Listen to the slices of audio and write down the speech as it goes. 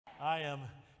I am.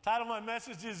 Title of my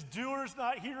message is Doers,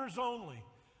 Not Hearers Only.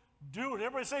 Do it.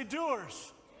 Everybody say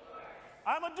doers.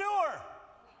 I'm a doer.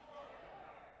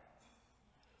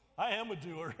 I am a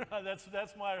doer.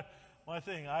 that's my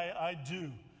thing. I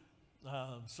do.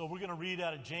 So we're going to read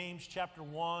out of James chapter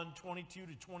 1, 22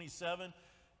 to 27.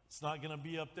 It's not going to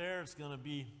be up there. It's going to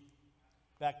be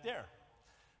back there.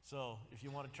 So if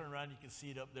you want to turn around, you can see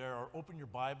it up there, or open your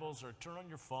Bibles, or turn on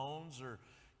your phones, or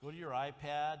go to your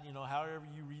iPad, however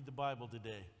you read the Bible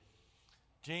today.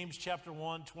 James chapter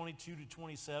 1, 22 to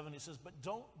 27, it says, "But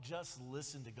don't just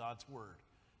listen to God's word.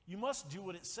 You must do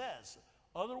what it says.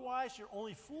 Otherwise, you're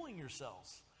only fooling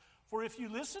yourselves. For if you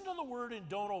listen to the word and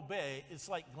don't obey, it's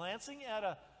like glancing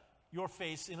at your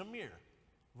face in a mirror."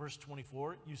 Verse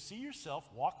 24, "You see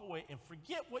yourself, walk away, and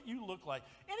forget what you look like."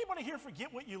 Anybody here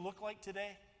forget what you look like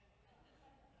today?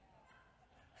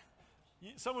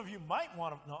 Some of you might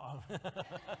want to. No.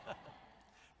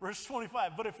 Verse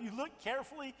 25, "But if you look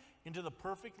carefully into the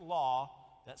perfect law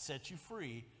that sets you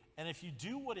free, and if you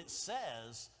do what it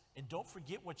says and don't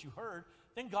forget what you heard,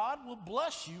 then God will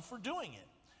bless you for doing it."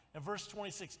 And verse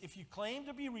 26, "If you claim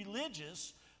to be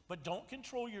religious but don't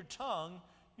control your tongue,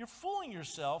 you're fooling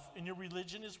yourself and your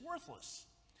religion is worthless.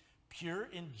 Pure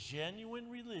and genuine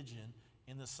religion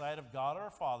in the sight of God our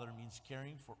Father means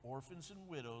caring for orphans and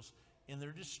widows in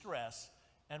their distress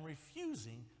and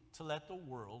refusing to let the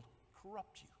world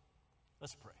corrupt you."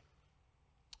 Let's pray.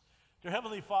 Dear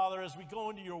Heavenly Father, as we go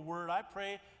into your word, I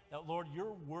pray that, Lord,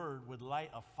 your word would light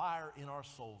a fire in our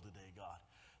soul today, God.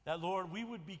 That, Lord, we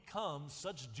would become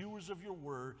such doers of your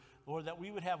word, Lord, that we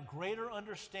would have greater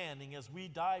understanding as we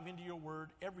dive into your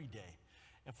word every day.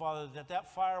 And, Father,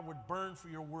 that fire would burn for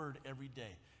your word every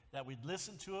day. That we'd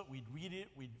listen to it, we'd read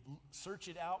it, we'd search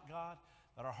it out, God.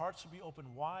 That our hearts would be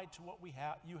open wide to what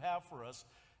you have for us.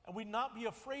 And we'd not be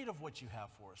afraid of what you have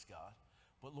for us, God.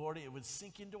 But, Lord, it would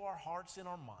sink into our hearts and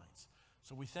our minds.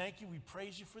 So we thank you, we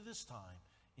praise you for this time.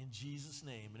 In Jesus'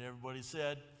 name. And everybody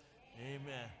said,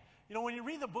 Amen. When you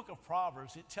read the book of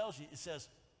Proverbs, it tells you, it says,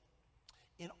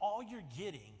 in all you're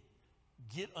getting,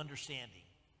 get understanding.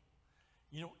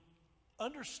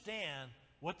 Understand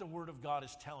what the Word of God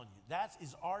is telling you. That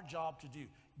is our job to do.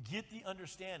 Get the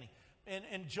understanding.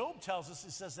 And Job tells us,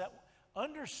 it says that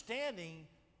understanding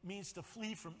means to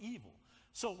flee from evil.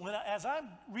 So as I'm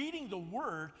reading the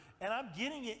Word and I'm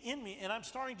getting it in me and I'm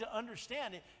starting to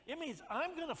understand it, it means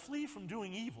I'm going to flee from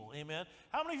doing evil. Amen.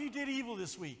 How many of you did evil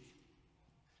this week?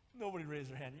 Nobody raised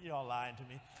their hand. Y'all lying to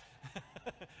me.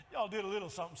 Y'all did a little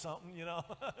something,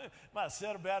 Might have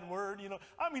said a bad word,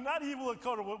 not evil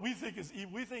according to what we think is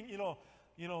evil. We think,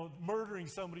 murdering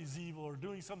somebody's evil or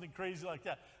doing something crazy like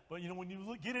that. But, when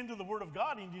you get into the Word of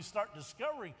God and you start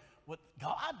discovering what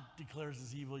God declares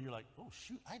as evil, you're like, oh,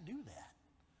 shoot, I do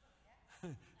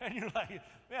that. And you're like,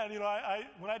 man,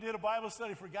 when I did a Bible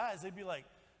study for guys, they'd be like,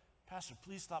 "Pastor,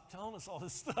 please stop telling us all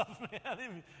this stuff,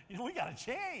 man. We got to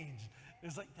change."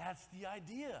 It's like, that's the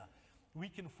idea. We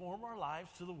conform our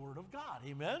lives to the Word of God.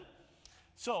 Amen?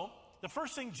 So, the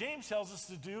first thing James tells us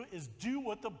to do is do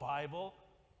what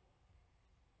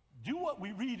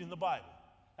we read in the Bible.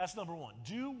 That's number one.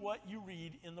 Do what you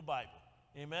read in the Bible.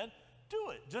 Amen?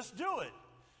 Do it. Just do it.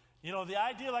 The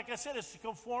idea, like I said, is to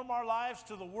conform our lives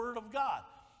to the Word of God.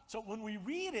 So when we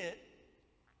read it,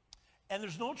 and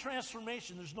there's no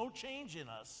transformation, there's no change in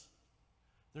us,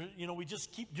 we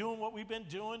just keep doing what we've been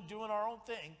doing our own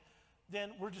thing,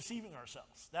 then we're deceiving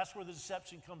ourselves. That's where the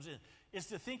deception comes in. It's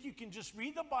to think you can just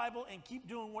read the Bible and keep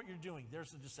doing what you're doing.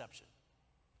 There's the deception.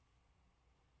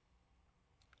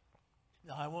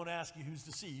 Now, I won't ask you who's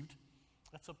deceived.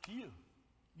 That's up to you.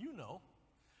 You know.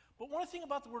 But one thing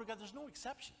about the Word of God, there's no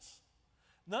exceptions.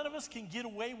 None of us can get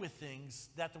away with things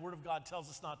that the Word of God tells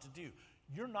us not to do.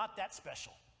 You're not that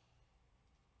special.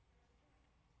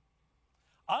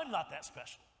 I'm not that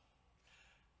special.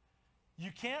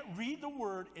 You can't read the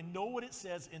Word and know what it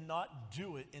says and not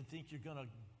do it and think you're going to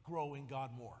grow in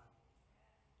God more.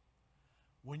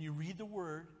 When you read the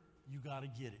Word, you got to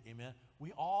get it. Amen?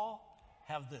 We all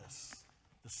have this,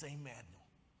 the same manual.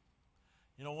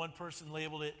 One person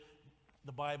labeled it,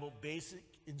 the Bible, basic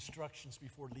instructions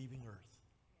before leaving earth.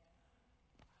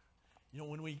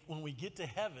 When we get to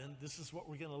heaven, this is what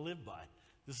we're going to live by.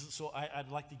 I'd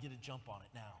like to get a jump on it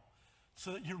now,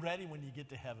 so that you're ready when you get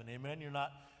to heaven. Amen. You're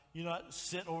not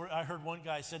sit over. I heard one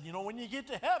guy said, when you get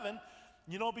to heaven,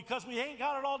 because we ain't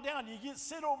got it all down, you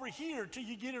sit over here till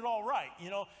you get it all right.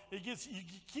 You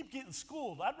keep getting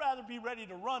schooled. I'd rather be ready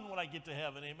to run when I get to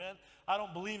heaven. Amen. I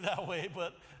don't believe that way,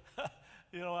 but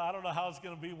I don't know how it's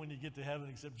going to be when you get to heaven,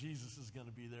 except Jesus is going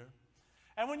to be there.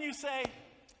 And when you say,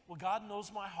 well, God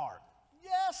knows my heart.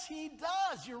 Yes, he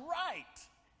does. You're right.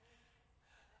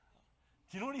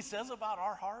 Do you know what he says about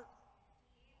our heart?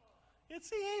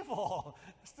 It's evil.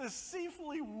 It's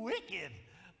deceitfully wicked.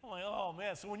 I'm like, oh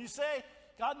man. So when you say,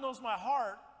 God knows my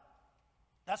heart,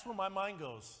 that's where my mind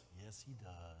goes. Yes, he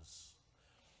does.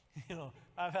 You know,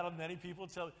 I've had many people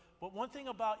tell me, but one thing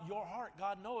about your heart,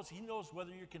 God knows. He knows whether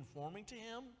you're conforming to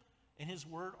him and his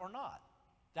word or not.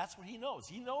 That's what he knows.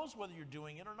 He knows whether you're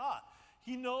doing it or not.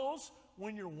 He knows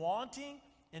when you're wanting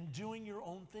and doing your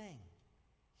own thing.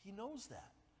 He knows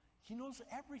that. He knows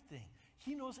everything.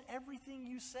 He knows everything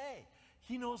you say.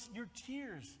 He knows your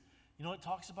tears. You know, it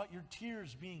talks about your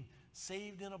tears being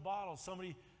saved in a bottle.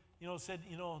 Somebody, said,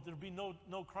 there'll be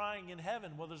no crying in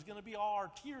heaven. Well, there's going to be, all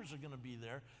our tears are going to be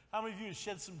there. How many of you have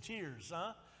shed some tears,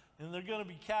 huh? And they're going to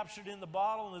be captured in the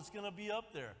bottle, and it's going to be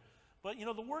up there. But,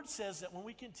 the Word says that when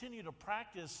we continue to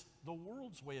practice the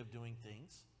world's way of doing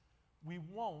things, we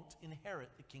won't inherit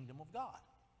the kingdom of God.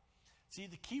 See,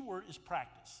 the key word is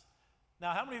practice.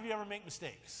 Now, how many of you ever make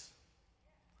mistakes?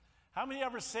 How many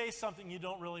ever say something you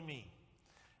don't really mean?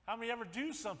 How many ever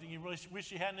do something you really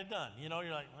wish you hadn't done? You're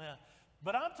like, eh.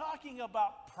 But I'm talking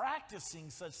about practicing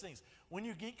such things. When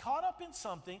you get caught up in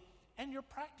something and you're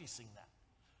practicing that.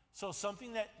 So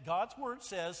something that God's word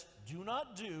says, do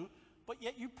not do, but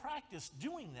yet you practice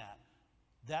doing that.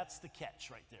 That's the catch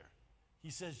right there. He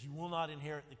says you will not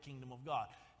inherit the kingdom of God.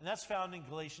 And that's found in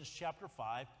Galatians chapter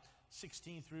 5,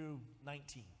 16 through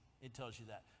 19. It tells you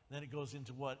that. And then it goes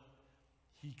into what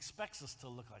he expects us to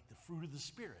look like, the fruit of the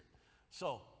Spirit.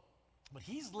 So, but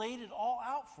he's laid it all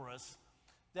out for us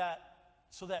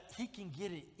so that he can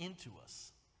get it into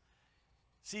us.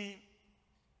 See,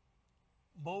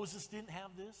 Moses didn't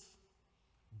have this.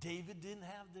 David didn't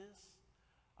have this.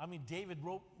 I mean, David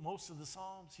wrote most of the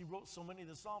Psalms. He wrote so many of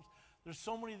the Psalms. There's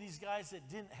so many of these guys that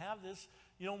didn't have this.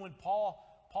 When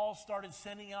Paul started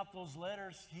sending out those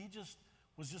letters, he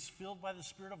was just filled by the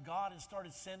Spirit of God and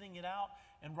started sending it out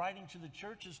and writing to the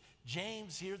churches.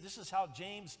 James here, this is how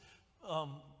James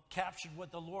captured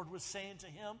what the Lord was saying to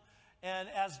him. And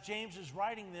as James is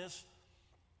writing this,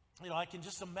 I can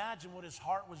just imagine what his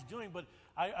heart was doing. But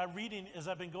I read as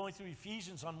I've been going through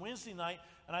Ephesians on Wednesday night,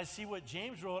 and I see what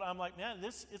James wrote. I'm like, man,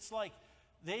 it's like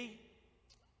they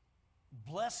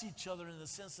bless each other in the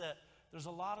sense that there's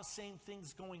a lot of same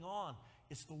things going on.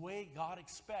 It's the way God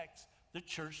expects the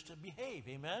church to behave.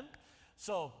 Amen?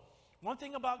 So, one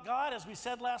thing about God, as we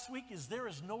said last week, is there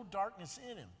is no darkness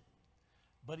in him.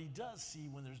 But he does see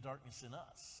when there's darkness in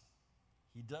us.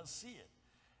 He does see it.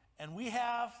 And we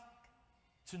have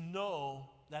to know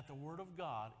that the Word of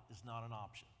God is not an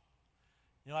option.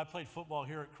 I played football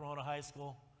here at Corona High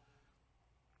School.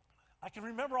 I can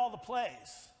remember all the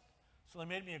plays. So they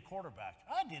made me a quarterback.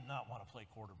 I did not want to play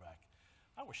quarterback.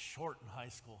 I was short in high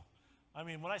school. I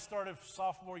mean, when I started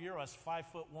sophomore year, I was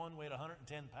 5'1", weighed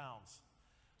 110 pounds.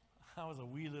 I was a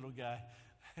wee little guy.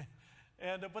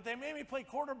 But they made me play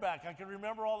quarterback. I can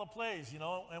remember all the plays,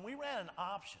 and we ran an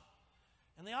option.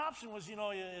 And the option was,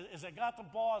 as I got the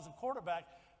ball as a quarterback,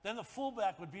 then the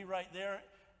fullback would be right there.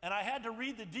 And I had to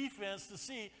read the defense to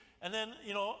see, and then,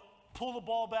 pull the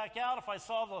ball back out if I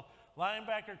saw the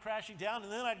linebacker crashing down,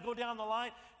 and then I'd go down the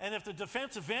line, and if the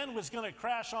defensive end was going to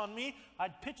crash on me,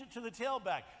 I'd pitch it to the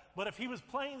tailback. But if he was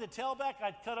playing the tailback,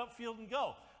 I'd cut up field and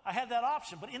go. I had that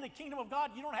option. But in the kingdom of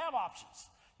God, you don't have options.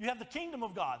 You have the kingdom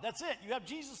of God. That's it. You have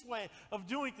Jesus' way of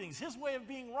doing things, his way of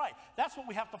being right. That's what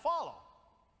we have to follow.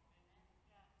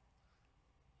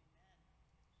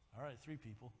 All right, 3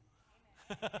 people.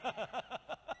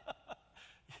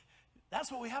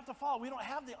 That's what we have to follow. We don't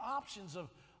have the options of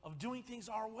doing things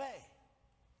our way.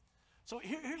 So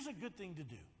here's a good thing to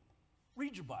do.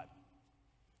 Read your Bible.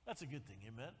 That's a good thing,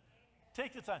 amen?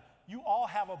 Take the time. You all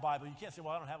have a Bible. You can't say,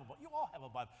 well, I don't have a Bible. You all have a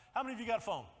Bible. How many of you got a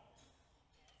phone?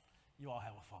 You all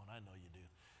have a phone. I know you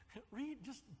do. Read,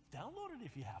 just download it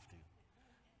if you have to.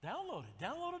 Download it.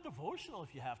 Download a devotional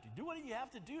if you have to. Do what you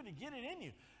have to do to get it in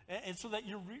you. And so that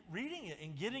you're reading it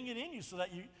and getting it in you so that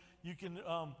you can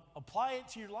apply it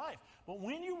to your life. But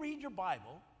when you read your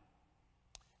Bible,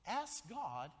 ask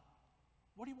God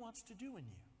what he wants to do in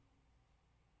you.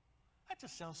 That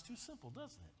just sounds too simple,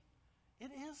 doesn't it?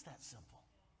 It is that simple.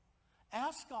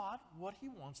 Ask God what he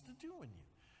wants to do in you.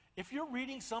 If you're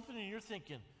reading something and you're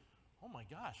thinking, oh my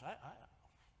gosh,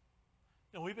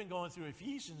 we've been going through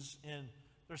Ephesians, and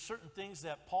there's certain things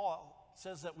that Paul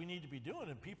says that we need to be doing,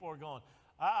 and people are going,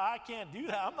 I can't do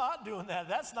that. I'm not doing that.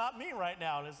 That's not me right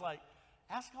now. And it's like,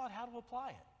 ask God how to apply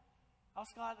it.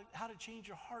 Ask God how to change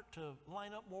your heart to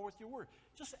line up more with your word.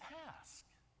 Just ask.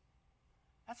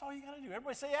 That's all you got to do.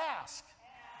 Everybody say ask.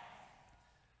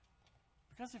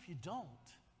 Because if you don't,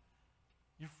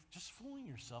 you're just fooling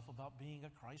yourself about being a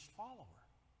Christ follower.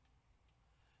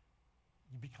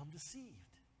 you become deceived.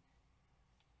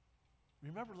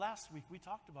 Remember last week we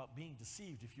talked about being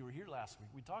deceived. If you were here last week,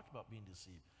 we talked about being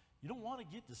deceived. You don't want to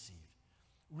get deceived.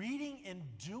 Reading and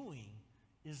doing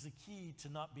is the key to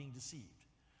not being deceived.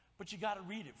 But you got to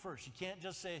read it first. You can't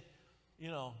just say,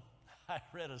 I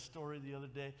read a story the other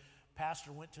day.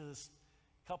 Pastor went to this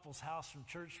couple's house from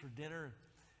church for dinner,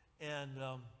 and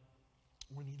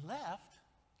when he left,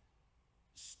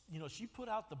 she put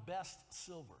out the best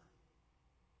silver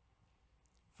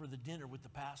for the dinner with the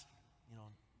pastor.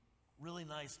 Really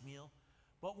nice meal.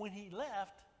 But when he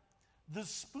left, the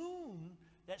spoon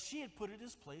that she had put at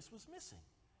his place was missing.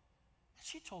 And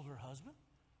she told her husband,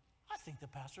 I think the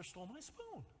pastor stole my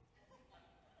spoon.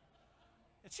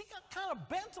 And she got kind of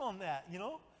bent on that, And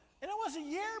it was a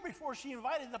year before she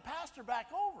invited the pastor back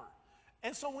over.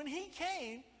 And so when he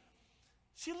came,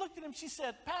 she looked at him, she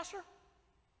said, Pastor,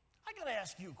 I got to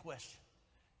ask you a question.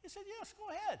 He said, yes, go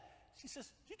ahead. She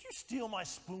says, did you steal my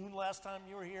spoon last time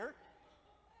you were here?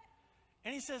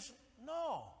 And he says,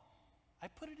 no, I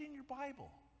put it in your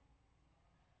Bible.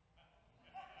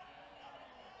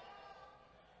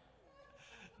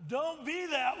 Don't be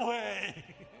that way.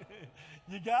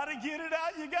 You got to get it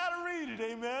out. You got to read it,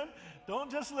 amen? Don't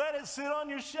just let it sit on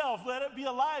your shelf. Let it be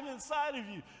alive inside of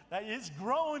you. That it's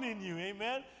growing in you,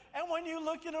 amen? And when you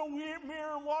look in a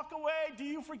mirror and walk away, do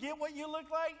you forget what you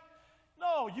look like?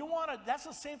 No, you want to. That's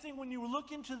the same thing when you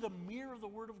look into the mirror of the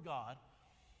Word of God.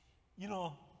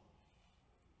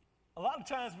 A lot of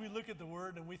times we look at the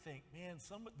Word and we think, man,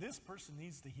 this person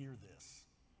needs to hear this.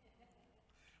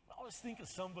 I always think of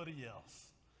somebody else.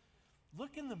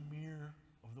 Look in the mirror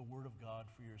of the Word of God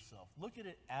for yourself. Look at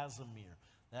it as a mirror,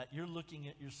 that you're looking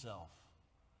at yourself,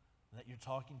 that you're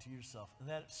talking to yourself, and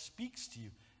that it speaks to you,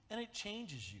 and it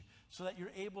changes you so that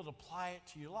you're able to apply it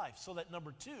to your life. So that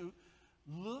number 2,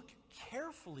 look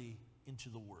carefully into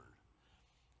the Word.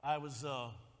 I was,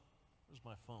 where's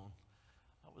my phone?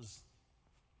 I was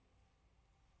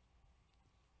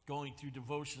going through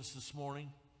devotions this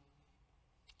morning,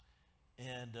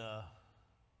 and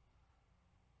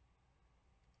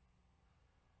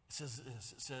it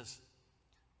says,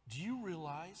 do you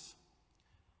realize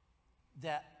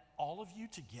that all of you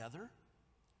together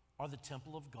are the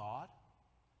temple of God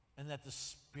and that the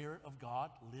Spirit of God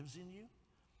lives in you?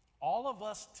 All of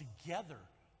us together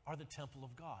are the temple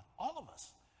of God. All of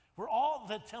us. We're all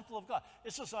the temple of God.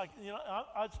 It's just like,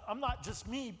 I'm not just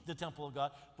me, the temple of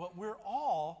God, but we're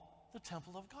all the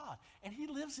temple of God. And He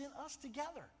lives in us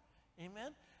together.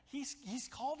 Amen? He's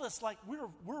called us like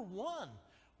we're one.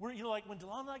 We're, like when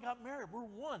Delon and I got married, we're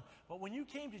one. But when you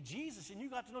came to Jesus and you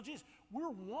got to know Jesus,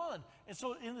 we're one. And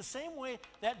so in the same way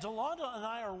that Delonda and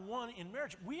I are one in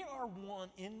marriage, we are one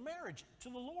in marriage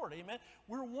to the Lord. Amen?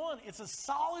 We're one. It's a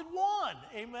solid one.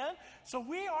 Amen? So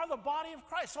we are the body of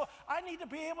Christ. So I need to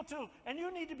be able to, and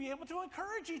you need to be able to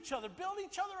encourage each other, build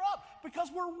each other up,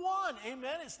 because we're one.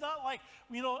 Amen? It's not like,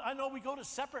 I know we go to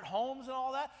separate homes and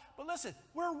all that, but listen,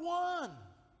 we're one.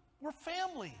 We're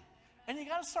family. And you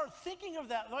got to start thinking of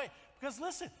that way. Because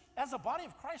listen, as a body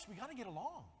of Christ, we got to get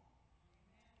along.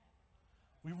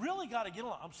 We really got to get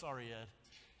along. I'm sorry, Ed.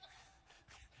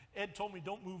 Ed told me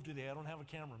don't move today. I don't have a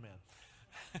cameraman.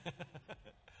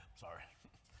 Sorry.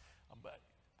 I'm back.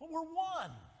 But we're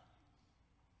one.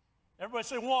 Everybody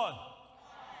say one.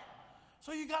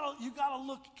 So you gotta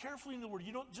look carefully in the Word.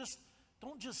 You don't just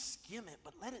skim it,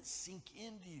 but let it sink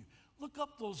into you. Look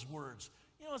up those words.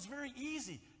 It's very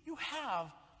easy. You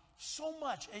have so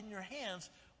much in your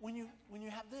hands when you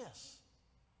have this.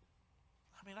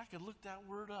 I could look that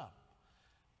word up.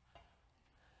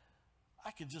 I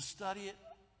could just study it.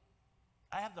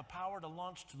 I have the power to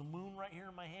launch to the moon right here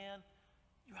in my hand.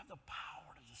 You have the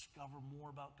power to discover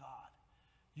more about God.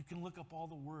 You can look up all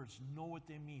the words, know what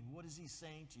they mean. What is He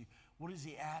saying to you? What is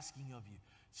He asking of you?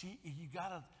 See, you got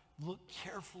to look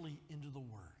carefully into the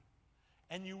Word.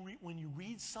 And when you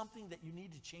read something that you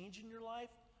need to change in your life,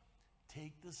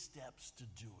 take the steps to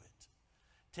do it.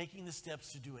 Taking the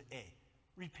steps to do it. A,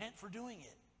 repent for doing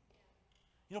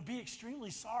it. Be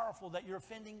extremely sorrowful that you're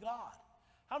offending God.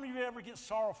 How many of you ever get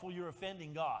sorrowful you're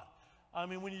offending God?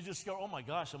 When you just go, oh my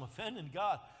gosh, I'm offending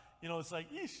God. It's like,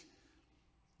 yeesh.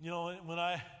 When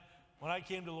I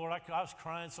came to the Lord, I was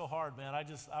crying so hard, man.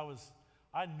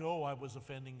 I know I was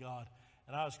offending God.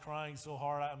 And I was crying so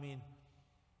hard.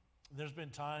 There's been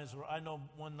times where I know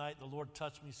one night the Lord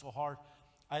touched me so hard,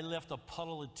 I left a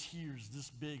puddle of tears this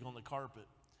big on the carpet.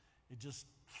 It just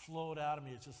flowed out of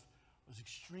me. It was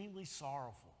extremely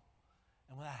sorrowful.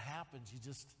 And when that happens, you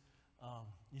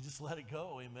just let it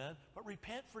go, amen? But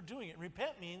repent for doing it.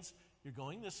 Repent means you're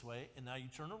going this way, and now you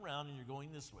turn around and you're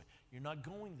going this way. You're not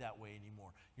going that way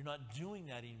anymore. You're not doing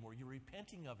that anymore. You're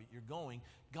repenting of it. You're going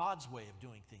God's way of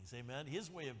doing things, amen?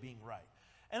 His way of being right.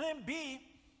 And then B,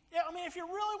 if you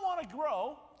really want to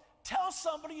grow, tell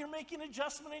somebody you're making an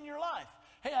adjustment in your life.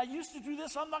 Hey, I used to do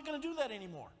this. I'm not going to do that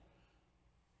anymore.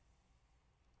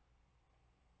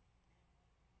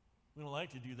 We don't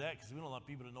like to do that because we don't want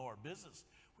people to know our business.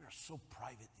 We are so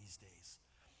private these days.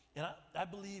 And I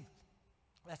believe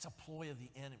that's a ploy of the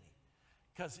enemy.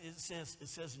 Because it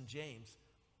says in James,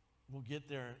 we'll get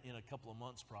there in a couple of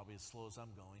months probably, as slow as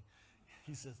I'm going.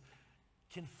 He says,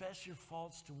 confess your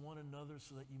faults to one another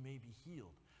so that you may be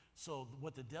healed. So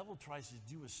what the devil tries to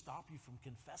do is stop you from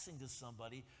confessing to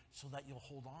somebody so that you'll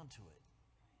hold on to it.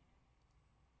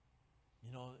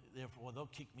 Therefore, they'll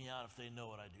kick me out if they know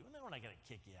what I do. And then we're not going to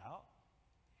kick you out.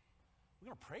 We're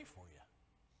going to pray for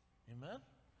you. Amen?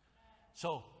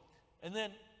 So, and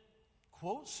then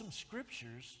quote some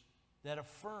scriptures that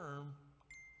affirm.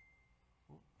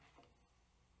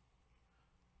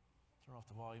 Turn off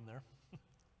the volume there.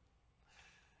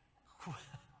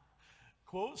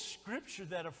 Quote scripture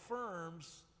that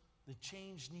affirms the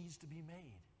change needs to be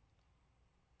made.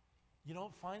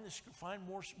 Find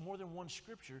more than one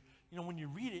scripture. When you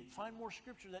read it, find more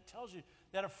scripture that tells you,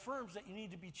 that affirms that you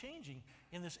need to be changing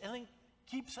in this, and then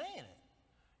keep saying it.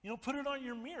 Put it on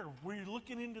your mirror where you're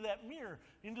looking into that mirror,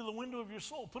 into the window of your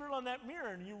soul. Put it on that mirror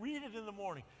and you read it in the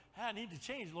morning. Hey, I need to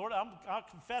change, Lord. I'll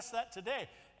confess that today.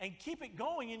 And keep it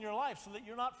going in your life so that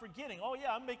you're not forgetting. Oh,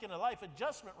 yeah, I'm making a life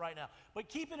adjustment right now. But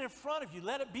keep it in front of you.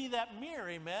 Let it be that mirror,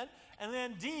 amen? And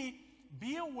then D,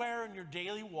 be aware in your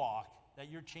daily walk that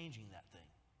you're changing that thing.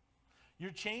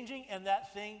 You're changing, and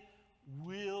that thing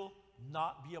will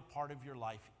not be a part of your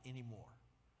life anymore.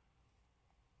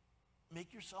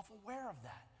 Make yourself aware of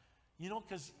that.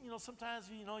 Because, sometimes,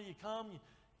 you come,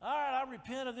 all right, I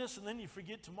repent of this, and then you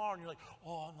forget tomorrow, and you're like,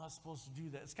 oh, I'm not supposed to do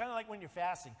that. It's kind of like when you're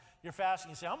fasting. You're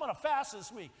fasting, you say, I'm going to fast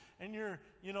this week. And you're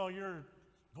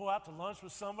go out to lunch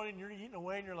with somebody, and you're eating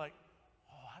away, and you're like,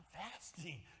 oh, I'm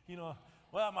fasting.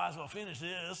 Well, I might as well finish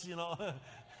this,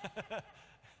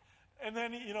 And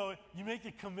then, you make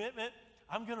the commitment,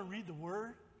 I'm going to read the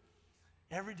Word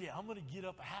every day. I'm going to get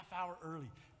up a half hour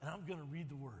early, and I'm going to read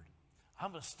the Word. I'm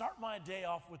going to start my day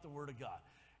off with the Word of God.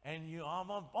 And I'm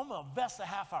going to invest a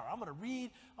half hour. I'm going to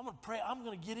read. I'm going to pray. I'm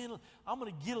going to get in. I'm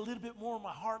going to get a little bit more in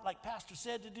my heart, like Pastor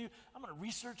said to do. I'm going to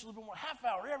research a little bit more, half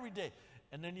hour every day.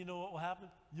 And then you know what will happen?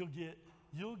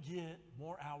 You'll get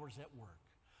more hours at work.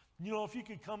 If you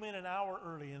could come in an hour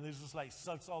early and this just like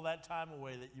sucks all that time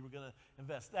away that you were going to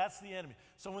invest. That's the enemy.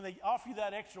 So when they offer you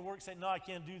that extra work, say, no, I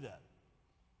can't do that.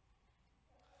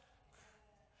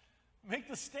 Make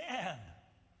the stand.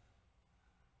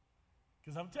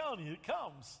 Because I'm telling you, it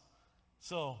comes.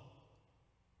 So,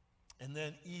 and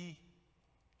then E,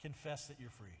 confess that you're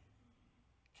free.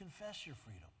 Confess your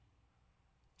freedom.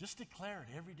 Just declare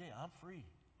it every day. I'm free.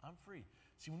 I'm free.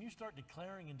 See, when you start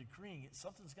declaring and decreeing it,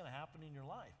 something's going to happen in your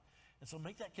life. And so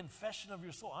make that confession of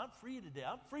your soul. I'm free today.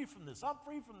 I'm free from this. I'm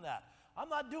free from that. I'm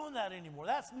not doing that anymore.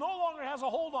 That's no longer has a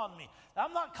hold on me.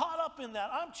 I'm not caught up in that.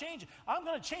 I'm changing. I'm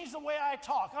going to change the way I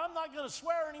talk. I'm not going to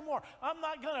swear anymore. I'm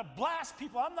not going to blast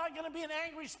people. I'm not going to be an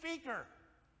angry speaker.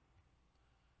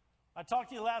 I talked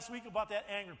to you last week about that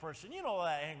angry person. You know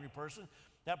that angry person.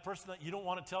 That person that you don't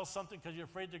want to tell something because you're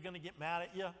afraid they're going to get mad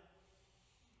at you.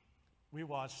 We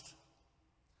watched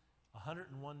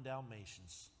 101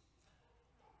 Dalmatians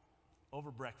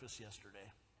over breakfast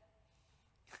yesterday.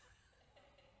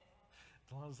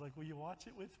 I was like, will you watch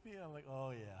it with me? I'm like,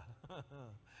 oh, yeah.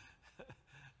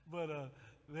 But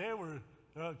they were,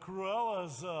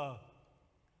 Cruella's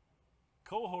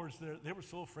cohorts there, they were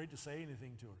so afraid to say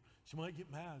anything to her. She might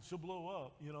get mad. She'll blow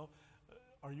up,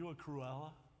 Are you a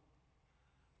Cruella?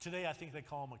 Today, I think they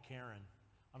call them a Karen.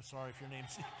 I'm sorry if your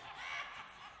name's...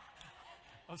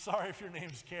 I'm sorry if your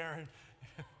name's Karen.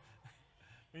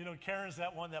 Karen's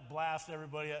that one that blasts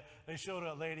everybody. They showed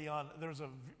a lady there was a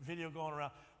video going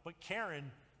around. But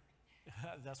Karen,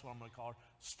 that's what I'm going to call her,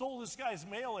 stole this guy's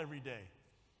mail every day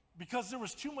because there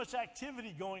was too much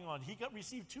activity going on. He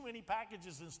received too many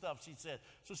packages and stuff, she said.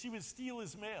 So she would steal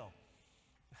his mail.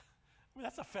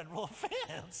 That's a federal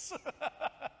offense.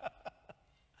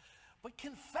 But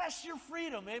confess your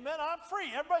freedom. Amen. I'm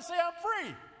free. Everybody say I'm free.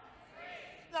 I'm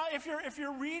free. Now, if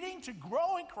you're reading to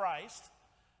grow in Christ,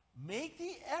 make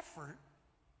the effort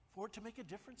for it to make a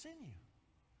difference in you.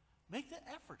 Make the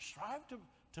effort. Strive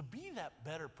to be that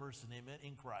better person, amen,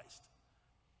 in Christ.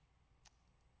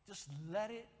 Just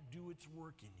let it do its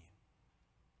work in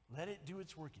you. Let it do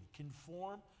its work in you.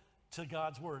 Conform to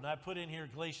God's word. And I put in here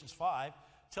Galatians 5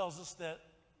 tells us that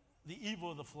the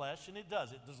evil of the flesh, and it does.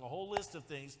 There's a whole list of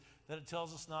things that it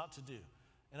tells us not to do.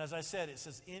 And as I said, it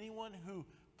says anyone who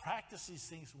practices these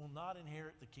things will not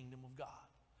inherit the kingdom of God.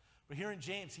 But here in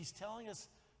James, he's telling us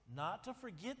not to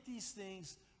forget these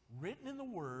things written in the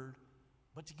Word,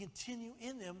 but to continue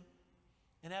in them.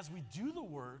 And as we do the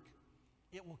work,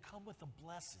 it will come with a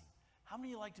blessing. How many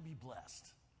of you like to be blessed?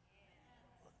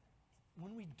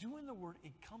 When we do in the Word,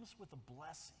 it comes with a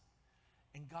blessing.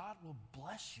 And God will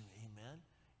bless you, amen,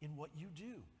 in what you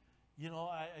do. You know,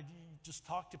 I just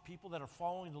talk to people that are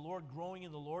following the Lord, growing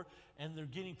in the Lord, and they're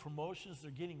getting promotions, they're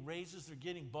getting raises, they're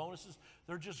getting bonuses.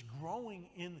 They're just growing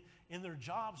in their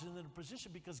jobs and in their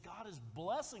position because God is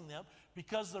blessing them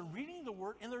because they're reading the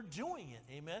Word and they're doing it,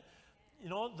 amen. You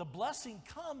know, the blessing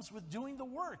comes with doing the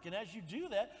work. And as you do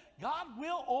that, God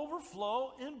will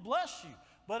overflow and bless you.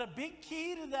 But a big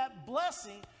key to that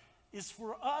blessing is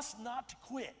for us not to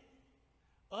quit,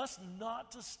 us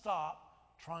not to stop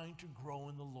trying to grow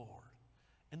in the Lord.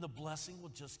 And the blessing will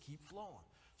just keep flowing.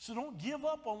 So don't give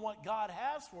up on what God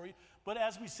has for you. But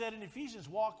as we said in Ephesians,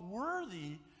 walk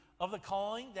worthy of the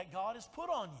calling that God has put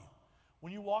on you.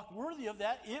 When you walk worthy of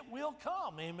that, it will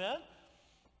come. Amen?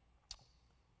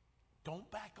 Don't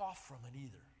back off from it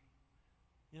either.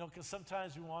 You know, because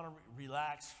sometimes we want to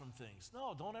relax from things.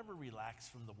 No, don't ever relax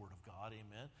from the Word of God.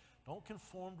 Amen? Don't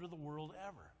conform to the world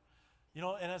ever. You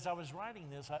know, and as I was writing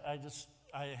this,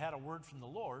 I had a word from the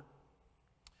Lord.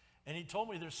 And he told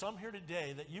me there's some here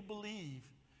today that you believe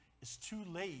it's too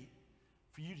late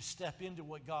for you to step into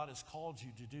what God has called you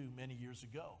to do many years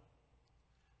ago.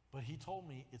 But he told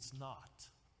me it's not.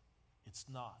 It's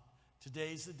not.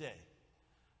 Today's the day.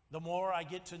 The more I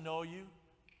get to know you,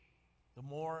 the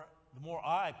more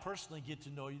I personally get to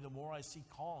know you, the more I see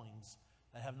callings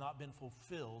that have not been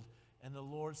fulfilled. And the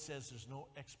Lord says there's no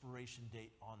expiration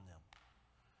date on them.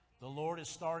 The Lord is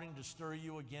starting to stir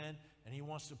you again, and he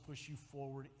wants to push you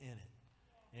forward in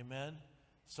it. Amen?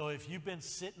 So if you've been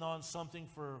sitting on something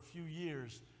for a few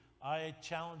years, I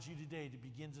challenge you today to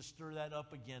begin to stir that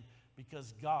up again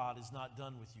because God is not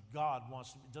done with you. God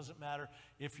wants to, it doesn't matter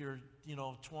if you're,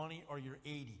 20 or you're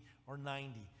 80 or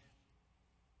 90.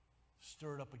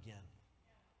 Stir it up again.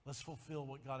 Let's fulfill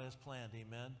what God has planned.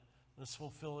 Amen? Let's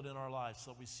fulfill it in our lives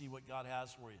so that we see what God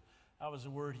has for you. That was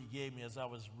a word he gave me as I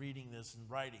was reading this and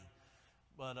writing.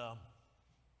 But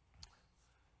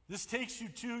this takes you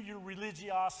to your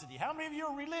religiosity. How many of you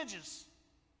are religious?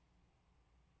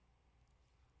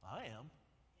 I am.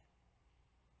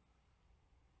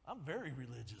 I'm very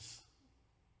religious.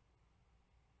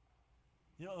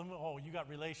 You got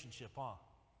relationship, huh?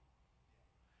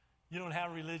 You don't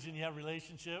have religion, you have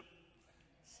relationship?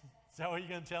 Is that what you're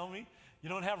going to tell me? You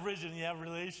don't have religion, you have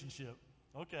relationship.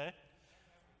 Okay.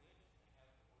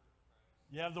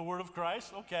 You have the Word of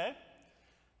Christ? Okay.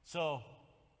 So,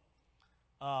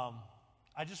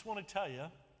 I just want to tell you,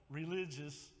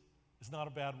 religious is not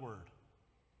a bad word.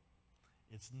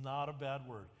 It's not a bad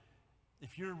word.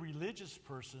 If you're a religious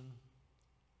person,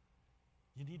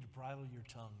 you need to bridle your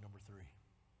tongue, number 3.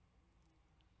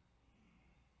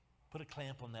 Put a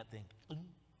clamp on that thing.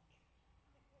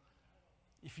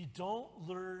 If you don't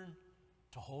learn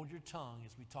to hold your tongue,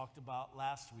 as we talked about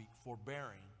last week,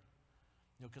 forbearing,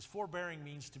 because forbearing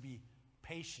means to be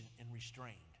patient and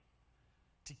restrained.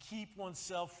 To keep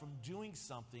oneself from doing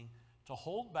something, to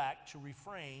hold back, to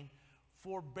refrain,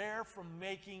 forbear from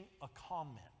making a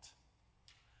comment.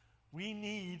 We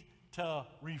need to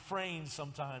refrain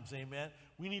sometimes, amen?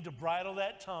 We need to bridle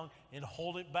that tongue and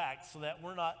hold it back so that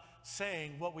we're not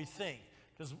saying what we think.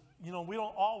 Because, we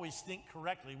don't always think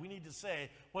correctly. We need to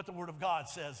say what the Word of God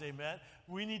says, amen?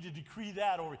 We need to decree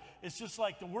that over. It's just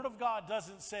like the Word of God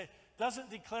doesn't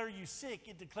declare you sick,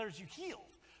 it declares you healed.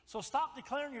 So stop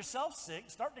declaring yourself sick,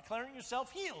 start declaring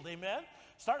yourself healed, amen?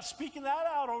 Start speaking that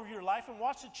out over your life and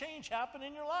watch the change happen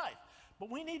in your life. But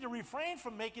we need to refrain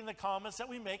from making the comments that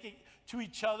we make to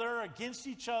each other, against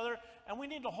each other, and we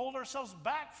need to hold ourselves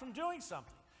back from doing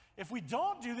something. If we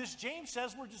don't do this, James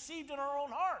says we're deceived in our own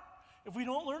heart. If we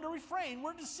don't learn to refrain,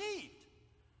 we're deceived.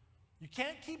 You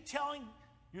can't keep telling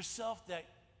yourself that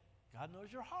God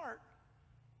knows your heart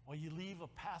while you leave a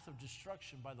path of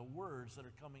destruction by the words that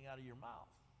are coming out of your mouth.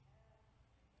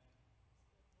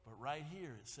 But right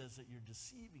here it says that you're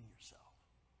deceiving yourself.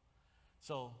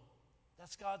 So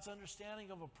that's God's understanding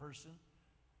of a person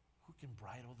who can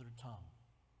bridle their tongue.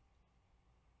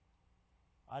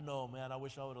 I know, man, I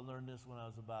wish I would have learned this when I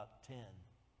was about 10.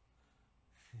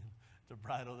 To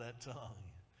bridle that tongue.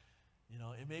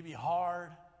 It may be hard,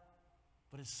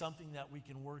 but it's something that we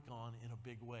can work on in a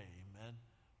big way. Amen?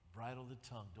 Bridle the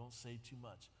tongue. Don't say too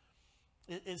much.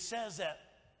 It says that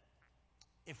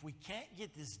if we can't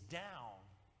get this down,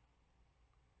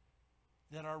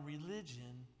 that our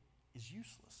religion is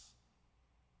useless.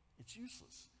 It's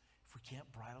useless if we can't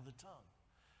bridle the tongue.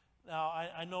 Now,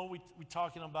 I know we're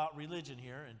talking about religion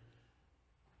here, and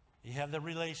you have the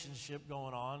relationship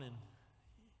going on, and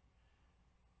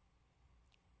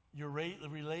the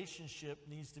relationship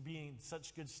needs to be in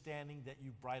such good standing that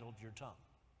you bridled your tongue.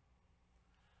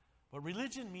 But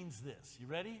religion means this. You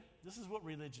ready? This is what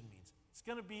religion means. It's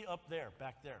going to be up there,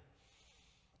 back there.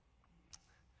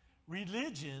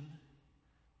 Religion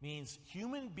means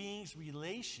human beings'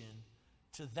 relation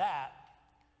to that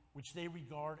which they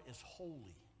regard as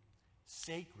holy,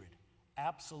 sacred,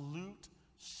 absolute,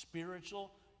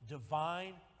 spiritual,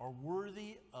 divine, or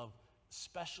worthy of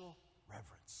special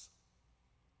reverence.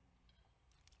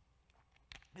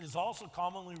 It is also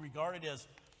commonly regarded as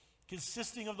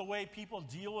consisting of the way people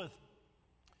deal with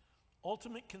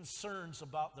ultimate concerns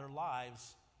about their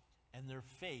lives and their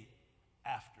fate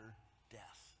after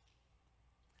death.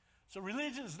 So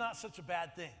religion is not such a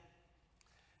bad thing.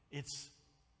 It's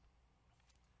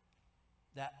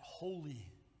that holy,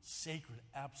 sacred,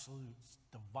 absolute,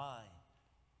 divine,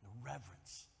 the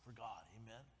reverence for God.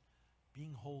 Amen?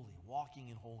 Being holy, walking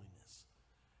in holiness.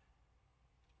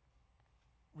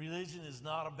 Religion is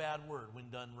not a bad word when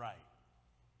done right.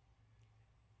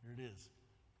 Here it is.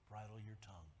 Bridle your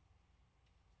tongue.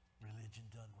 Religion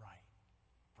done right.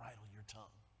 Bridle your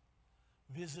tongue.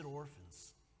 Visit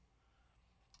orphans.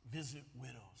 Visit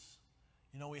widows.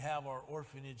 You know, we have our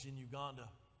orphanage in Uganda.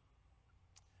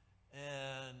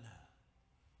 And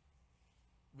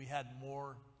we had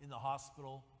more in the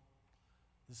hospital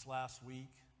this last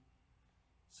week.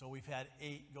 So we've had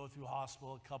 8 go through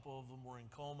hospital. A couple of them were in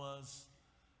comas.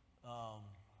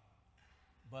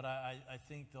 But I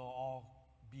think they'll all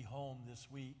be home this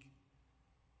week.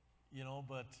 You know,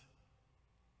 but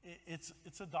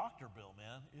it's a doctor bill,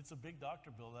 man. It's a big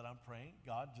doctor bill that I'm praying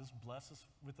God just bless us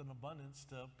with an abundance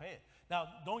to pay it. Now,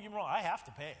 don't get me wrong, I have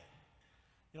to pay it.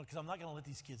 You know, because I'm not going to let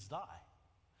these kids die.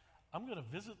 I'm going to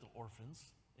visit the orphans.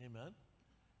 Amen.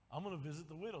 I'm going to visit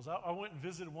the widows. I went and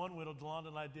visited one widow, Delonda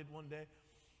and I did one day.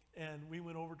 And we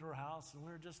went over to her house and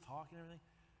we were just talking and everything.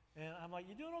 And I'm like,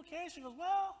 you doing okay? She goes,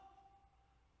 well,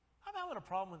 I'm having a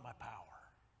problem with my power.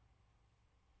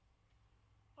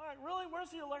 All right, really?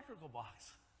 Where's the electrical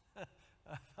box?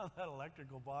 I found that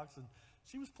electrical box and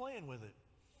she was playing with it.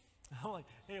 I'm like,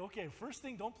 hey, okay, first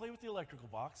thing, don't play with the electrical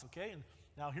box, okay? And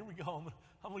now here we go.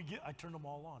 I turned them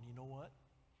all on. You know what?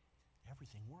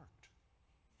 Everything worked.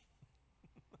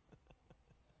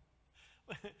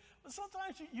 But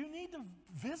sometimes you need to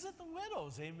visit the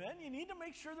widows, amen? You need to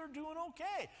make sure they're doing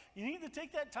okay. You need to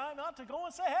take that time out to go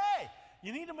and say, hey,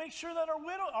 you need to make sure that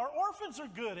our orphans are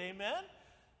good, amen?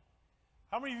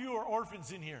 How many of you are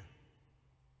orphans in here?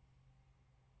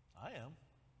 I am.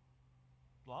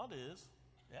 Blonde is,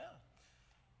 yeah.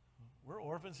 We're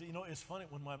orphans. You know, it's funny,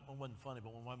 it wasn't funny,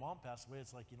 but when my mom passed away,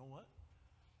 it's like, you know what?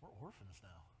 We're orphans now.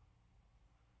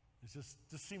 It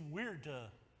just seemed weird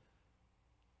to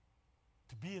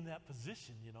be in that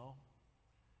position, you know.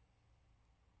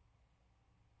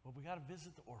 But we got to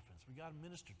visit the orphans. We got to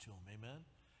minister to them, amen?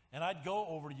 And I'd go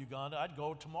over to Uganda. I'd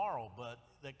go tomorrow, but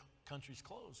that country's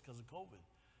closed because of COVID.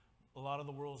 A lot of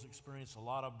the world's experienced a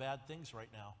lot of bad things right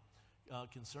now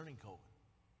concerning COVID.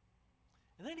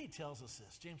 And then he tells us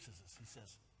this. James says this. He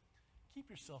says, keep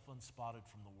yourself unspotted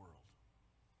from the world.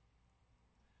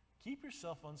 Keep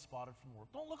yourself unspotted from the world.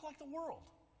 Don't look like the world.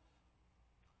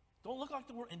 Don't look like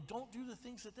the world, and don't do the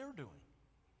things that they're doing.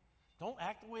 Don't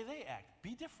act the way they act.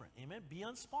 Be different, amen? Be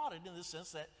unspotted in the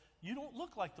sense that you don't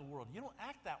look like the world. You don't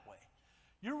act that way.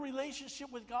 Your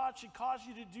relationship with God should cause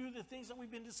you to do the things that we've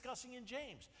been discussing in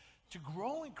James. To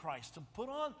grow in Christ, to put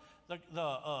on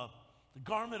the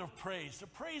garment of praise, to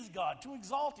praise God, to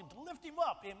exalt Him, to lift Him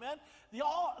up, amen?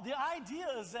 The idea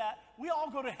is that we all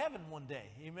go to heaven one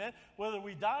day, amen? Whether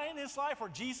we die in this life or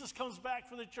Jesus comes back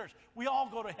for the church, we all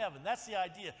go to heaven. That's the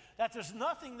idea. That there's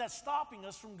nothing that's stopping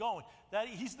us from going. That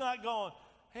He's not going,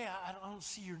 hey, I don't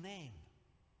see your name.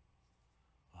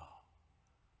 Oh,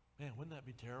 man, wouldn't that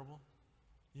be terrible?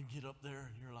 You get up there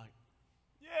and you're like,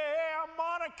 yeah, I'm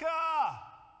Monica.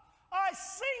 I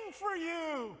sing for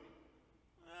you.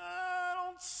 I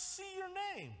don't see your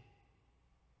name.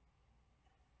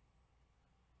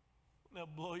 Wouldn't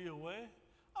that blow you away?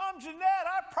 I'm Jeanette.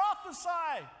 I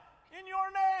prophesy in your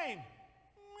name.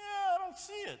 Yeah, I don't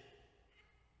see it.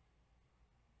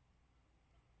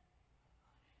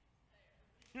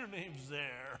 Your name's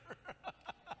there.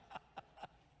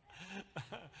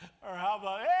 Or how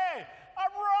about, hey,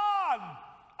 I'm Ron.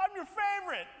 I'm your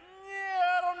favorite.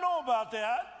 Yeah, I don't know about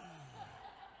that.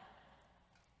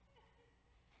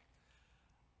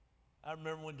 I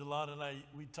remember when Delana and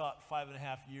we taught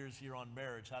 5.5 years here on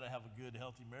marriage, how to have a good,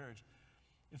 healthy marriage.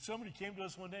 And somebody came to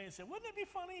us one day and said, wouldn't it be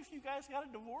funny if you guys got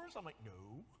a divorce? I'm like,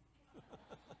 no.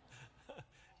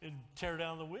 And tear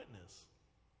down the witness.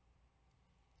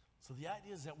 So the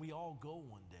idea is that we all go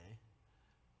one day.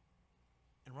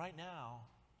 And right now,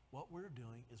 what we're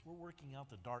doing is we're working out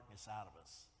the darkness out of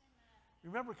us.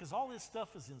 Remember, because all this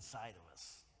stuff is inside of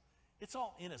us. It's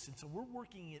all in us. And so we're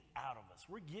working it out of us.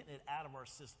 We're getting it out of our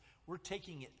system. We're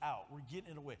taking it out. We're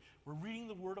getting it away. We're reading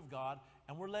the Word of God,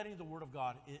 and we're letting the Word of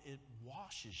God, it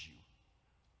washes you.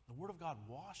 The Word of God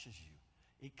washes you.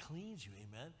 It cleans you,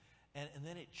 amen? And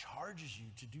then it charges you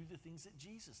to do the things that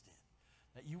Jesus did.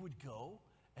 That you would go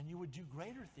and you would do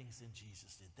greater things than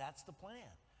Jesus did. That's the plan.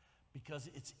 Because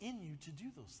it's in you to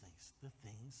do those things, the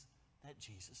things that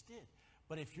Jesus did.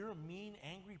 But if you're a mean,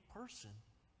 angry person,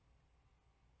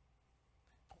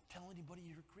 don't tell anybody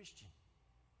you're a Christian.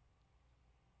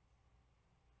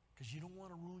 Because you don't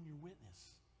want to ruin your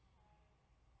witness.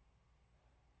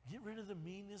 Get rid of the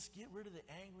meanness, get rid of the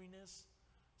angriness,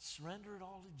 surrender it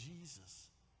all to Jesus.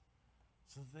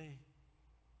 So they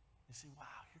say,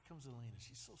 wow, here comes Elena.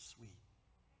 She's so sweet.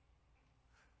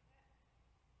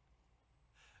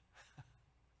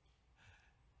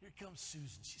 Here comes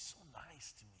Susan. She's so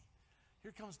nice to me.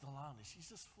 Here comes Delana. She's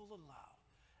just full of love.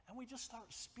 And we just start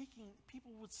speaking.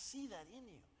 People would see that in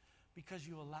you because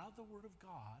you allowed the Word of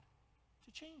God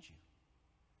to change you.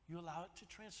 You allow it to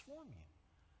transform you.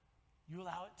 You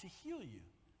allow it to heal you.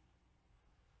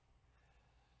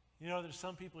 You know, there's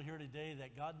some people here today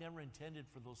that God never intended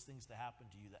for those things to happen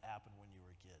to you that happened when you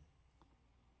were a kid.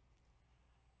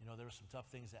 You know, there were some tough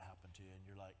things that happened to you, and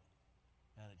you're like,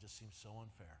 man, it just seems so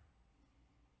unfair.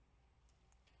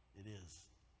 It is.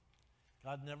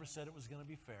 God never said it was going to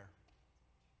be fair.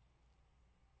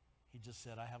 He just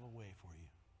said, I have a way for you.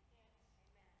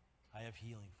 Yes, I have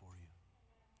healing for you. Amen.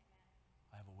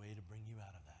 I have a way to bring you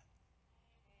out of that.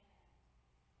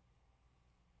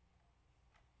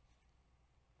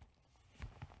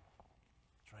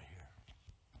 It's right here.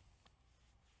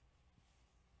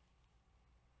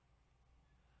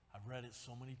 I've read it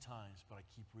so many times, but I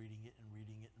keep reading it and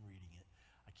reading it and reading it.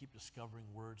 I keep discovering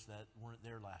words that weren't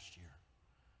there last year,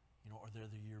 you know, or they're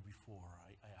the year before.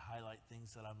 I highlight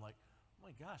things that I'm like, oh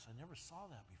my gosh, I never saw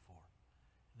that before.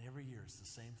 And every year it's the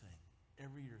same thing.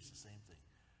 Every year it's the same thing.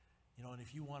 You know, and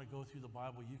if you want to go through the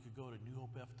Bible, you could go to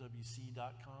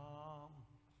newhopefwc.com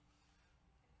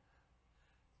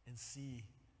and see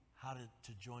how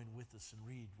to join with us and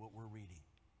read what we're reading.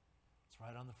 It's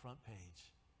right on the front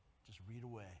page. Just read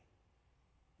away.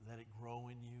 Let it grow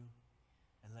in you.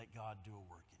 And let God do a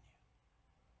work in you.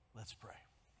 Let's pray.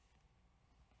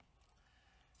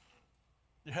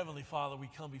 Dear Heavenly Father, we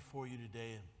come before you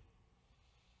today, and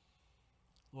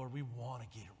Lord, we want to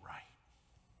get it right.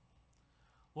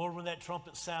 Lord, when that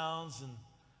trumpet sounds and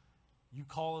you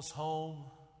call us home,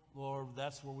 Lord,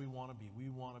 that's where we want to be. We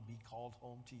want to be called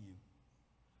home to you.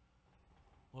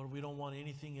 Lord, we don't want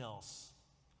anything else.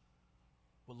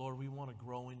 But Lord, we want to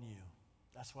grow in you.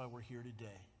 That's why we're here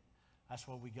today. That's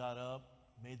why we got up,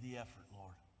 made the effort,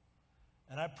 Lord.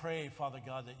 And I pray, Father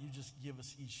God, that you just give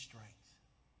us each strength.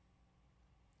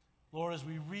 Lord, as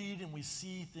we read and we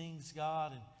see things,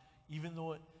 God, and even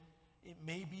though it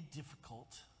may be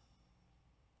difficult,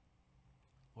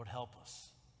 Lord, help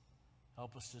us.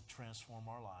 Help us to transform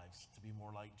our lives, to be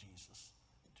more like Jesus,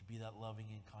 to be that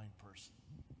loving and kind person.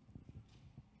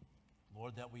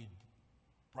 Lord, that we'd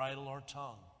bridle our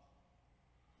tongue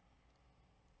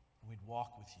and we'd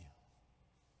walk with you.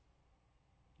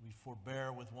 We'd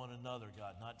forbear with one another,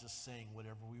 God, not just saying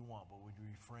whatever we want, but we'd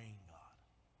refrain, God.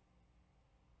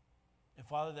 And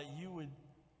Father, that you would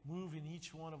move in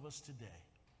each one of us today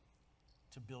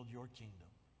to build your kingdom.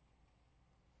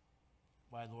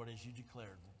 By, Lord, as you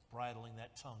declared, bridling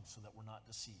that tongue so that we're not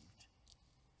deceived.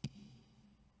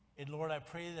 And Lord, I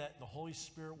pray that the Holy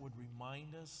Spirit would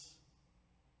remind us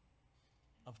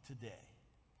of today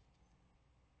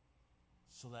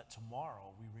so that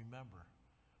tomorrow we remember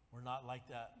we're not like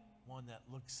that one that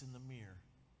looks in the mirror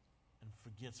and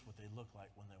forgets what they look like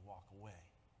when they walk away.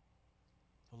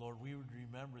 But Lord, we would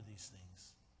remember these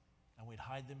things and we'd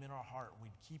hide them in our heart and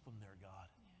we'd keep them there, God.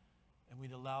 And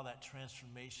we'd allow that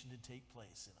transformation to take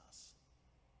place in us.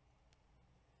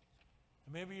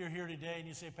 And maybe you're here today and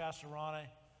you say, Pastor Ron,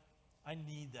 I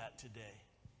need that today.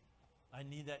 I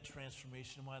need that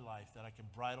transformation in my life, that I can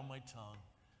bridle my tongue,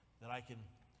 that I can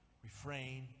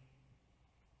refrain,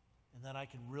 and that I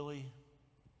can really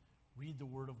read the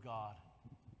Word of God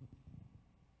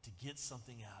to get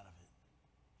something out of it.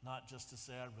 Not just to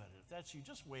say I read it. If that's you,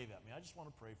 just wave at me. I just want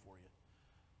to pray for you.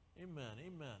 Amen,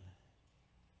 amen,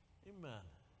 amen,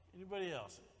 Anybody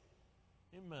else?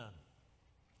 Amen.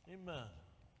 Amen.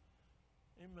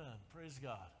 Amen. Praise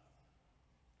God.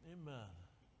 Amen.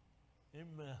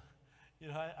 Amen. You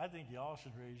know, I think you all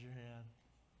should raise your hand,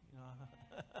 you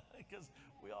know, because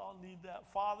we all need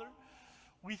that. Father,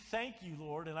 we thank you,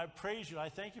 Lord, and I praise you. I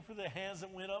thank you for the hands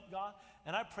that went up, God,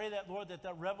 and I pray that, Lord, that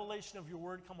revelation of your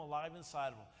word come alive inside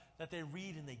of them, that they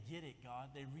read and they get it, God.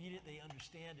 They read it, they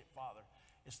understand it, Father.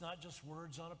 It's not just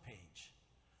words on a page,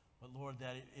 but, Lord,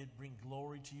 that it bring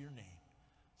glory to your name.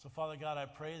 So, Father God, I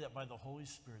pray that by the Holy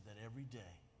Spirit that every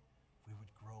day we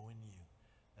would grow in you.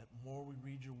 That more we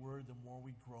read your word, the more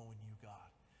we grow in you, God.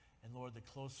 And, Lord, the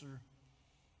closer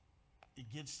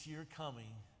it gets to your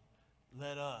coming,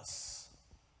 let us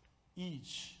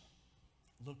each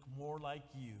look more like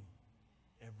you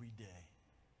every day.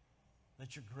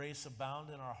 Let your grace abound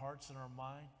in our hearts and our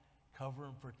mind. Cover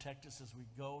and protect us as we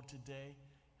go today.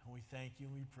 And we thank you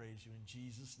and we praise you in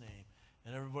Jesus' name.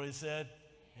 And everybody said,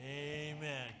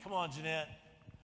 amen. Come on, Jeanette.